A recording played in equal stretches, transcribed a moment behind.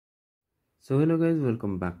So hello guys,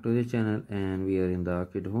 welcome back to the channel, and we are in the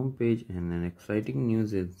arcade homepage. And an exciting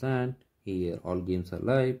news is that here all games are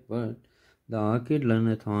live, but the arcade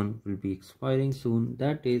Learn-a-Thon will be expiring soon.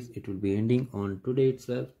 That is, it will be ending on today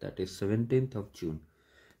itself, that is 17th of June.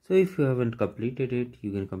 So if you haven't completed it,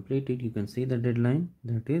 you can complete it. You can see the deadline,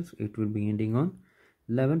 that is, it will be ending on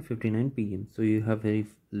 11:59 p.m. So you have very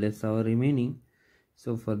less hour remaining.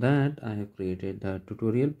 So for that I have created the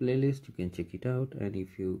tutorial playlist. You can check it out, and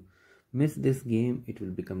if you miss this game, it will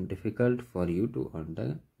become difficult for you to earn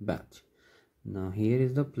the badge. Now here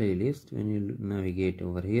is the playlist. When you navigate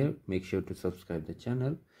over here, make sure to subscribe the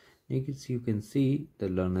channel. You can see the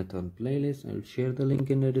Learn-a-Thon playlist. I will share the link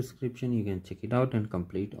in the description. You can check it out and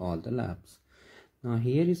complete all the labs. Now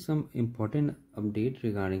here is some important update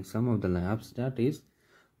regarding some of the labs, that is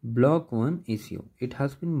block.one SEO. It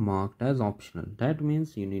has been marked as optional. That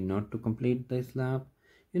means you need not to complete this lab.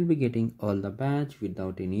 You'll be getting all the badge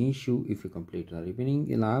without any issue. If you complete the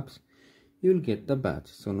remaining labs, you'll get the badge,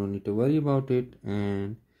 so no need to worry about it.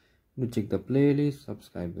 And do check the playlist,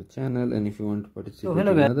 subscribe the channel, and if you want to participate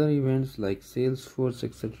in other events like Salesforce,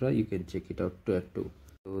 etc., you can check it out too.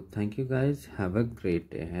 So thank you guys, have a great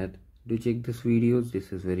day ahead. Do check these videos,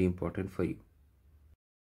 this is very important for you.